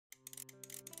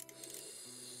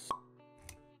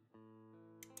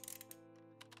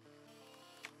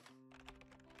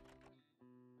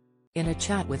In a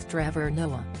chat with Trevor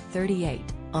Noah,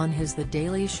 38, on his The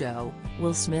Daily Show,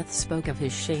 Will Smith spoke of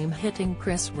his shame-hitting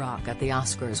Chris Rock at the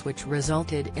Oscars, which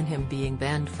resulted in him being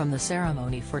banned from the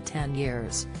ceremony for 10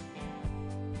 years.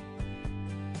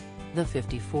 The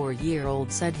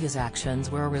 54-year-old said his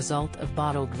actions were a result of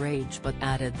bottled rage, but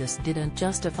added this didn't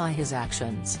justify his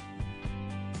actions.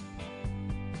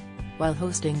 While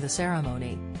hosting the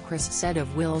ceremony, Chris said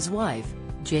of Will's wife,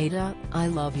 "Jada, I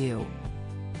love you.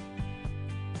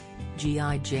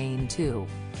 G.I. Jane 2,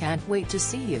 can't wait to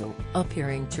see you,"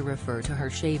 appearing to refer to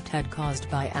her shaved head caused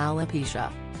by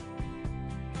alopecia.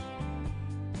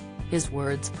 His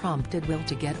words prompted Will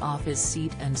to get off his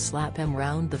seat and slap him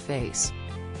round the face.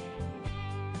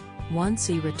 Once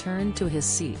he returned to his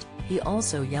seat, he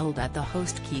also yelled at the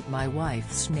host, "Keep my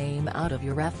wife's name out of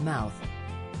your mouth."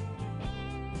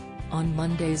 On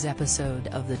Monday's episode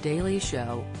of The Daily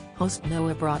Show, host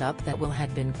Noah brought up that Will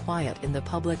had been quiet in the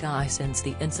public eye since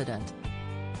the incident.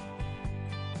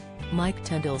 Mike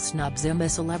Tindall snubs him, a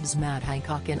celeb's Matt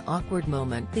Hancock in awkward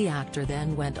moment. The actor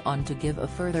then went on to give a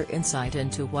further insight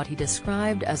into what he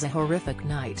described as a horrific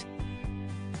night.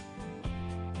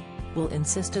 Will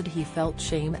insisted he felt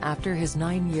shame after his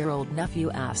 9-year-old nephew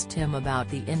asked him about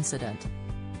the incident.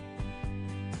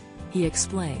 He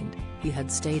explained, "He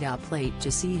had stayed up late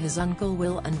to see his uncle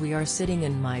Will, and we are sitting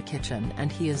in my kitchen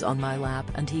and he is on my lap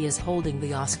and he is holding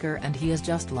the Oscar and he is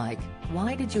just like,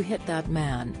 'Why did you hit that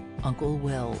man, Uncle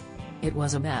Will? It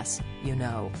was a mess, you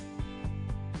know.'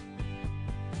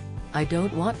 I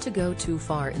don't want to go too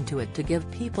far into it to give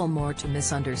people more to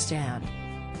misunderstand."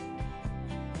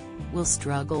 Will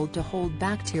struggled to hold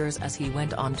back tears as he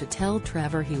went on to tell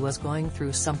Trevor he was going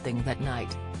through something that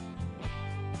night.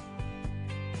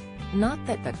 "Not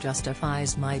that that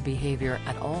justifies my behavior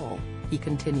at all," he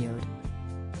continued.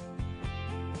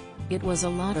 "It was a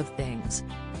lot of things.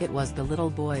 It was the little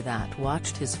boy that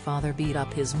watched his father beat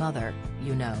up his mother,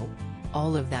 you know.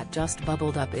 All of that just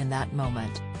bubbled up in that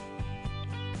moment.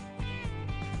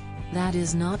 That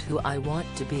is not who I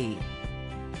want to be.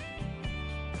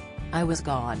 I was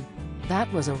gone.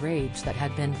 That was a rage that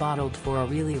had been bottled for a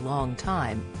really long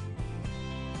time."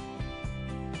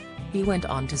 He went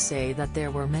on to say that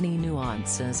there were many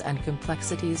nuances and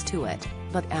complexities to it,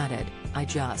 but added,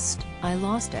 I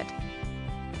lost it."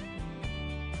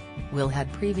 Will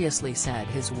had previously said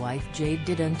his wife Jade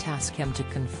didn't ask him to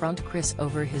confront Chris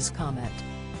over his comment.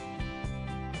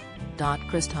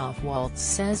 Christoph Waltz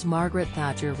says Margaret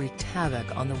Thatcher wreaked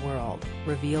havoc on the world,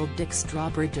 revealed Dick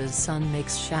Strawbridge's son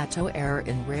makes Chateau heir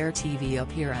in rare TV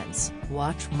appearance.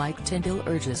 Watch Mike Tindall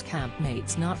urges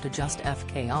campmates not to just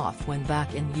FK off when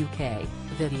back in UK,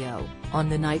 video. On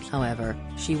the night, however,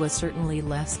 she was certainly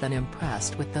less than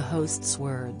impressed with the host's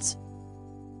words.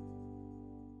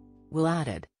 Will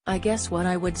added, "I guess what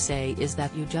I would say is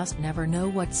that you just never know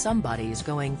what somebody's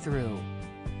going through.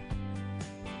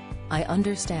 I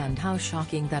understand how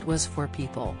shocking that was for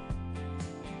people.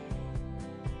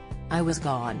 I was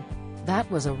gone.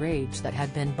 That was a rage that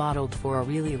had been bottled for a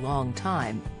really long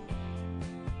time.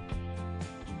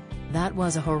 That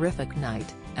was a horrific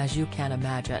night, as you can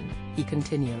imagine," he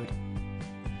continued.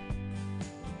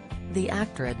 The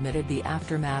actor admitted the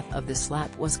aftermath of the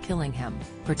slap was killing him,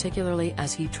 particularly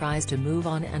as he tries to move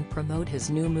on and promote his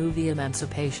new movie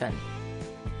Emancipation.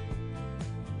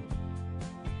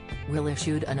 Will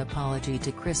issued an apology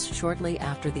to Chris shortly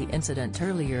after the incident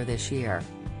earlier this year.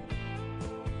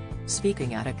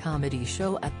 Speaking at a comedy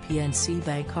show at PNC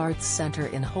Bank Arts Center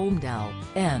in Holmdel,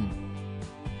 N.J.,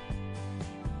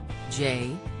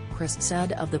 Chris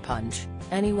said of the punch,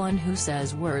 "Anyone who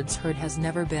says words hurt has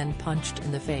never been punched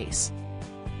in the face.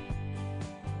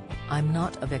 I'm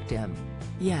not a victim.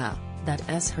 Yeah, that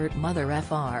S hurt mother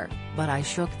FR, but I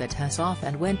shook that S off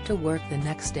and went to work the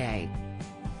next day.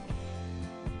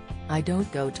 I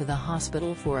don't go to the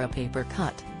hospital for a paper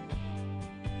cut.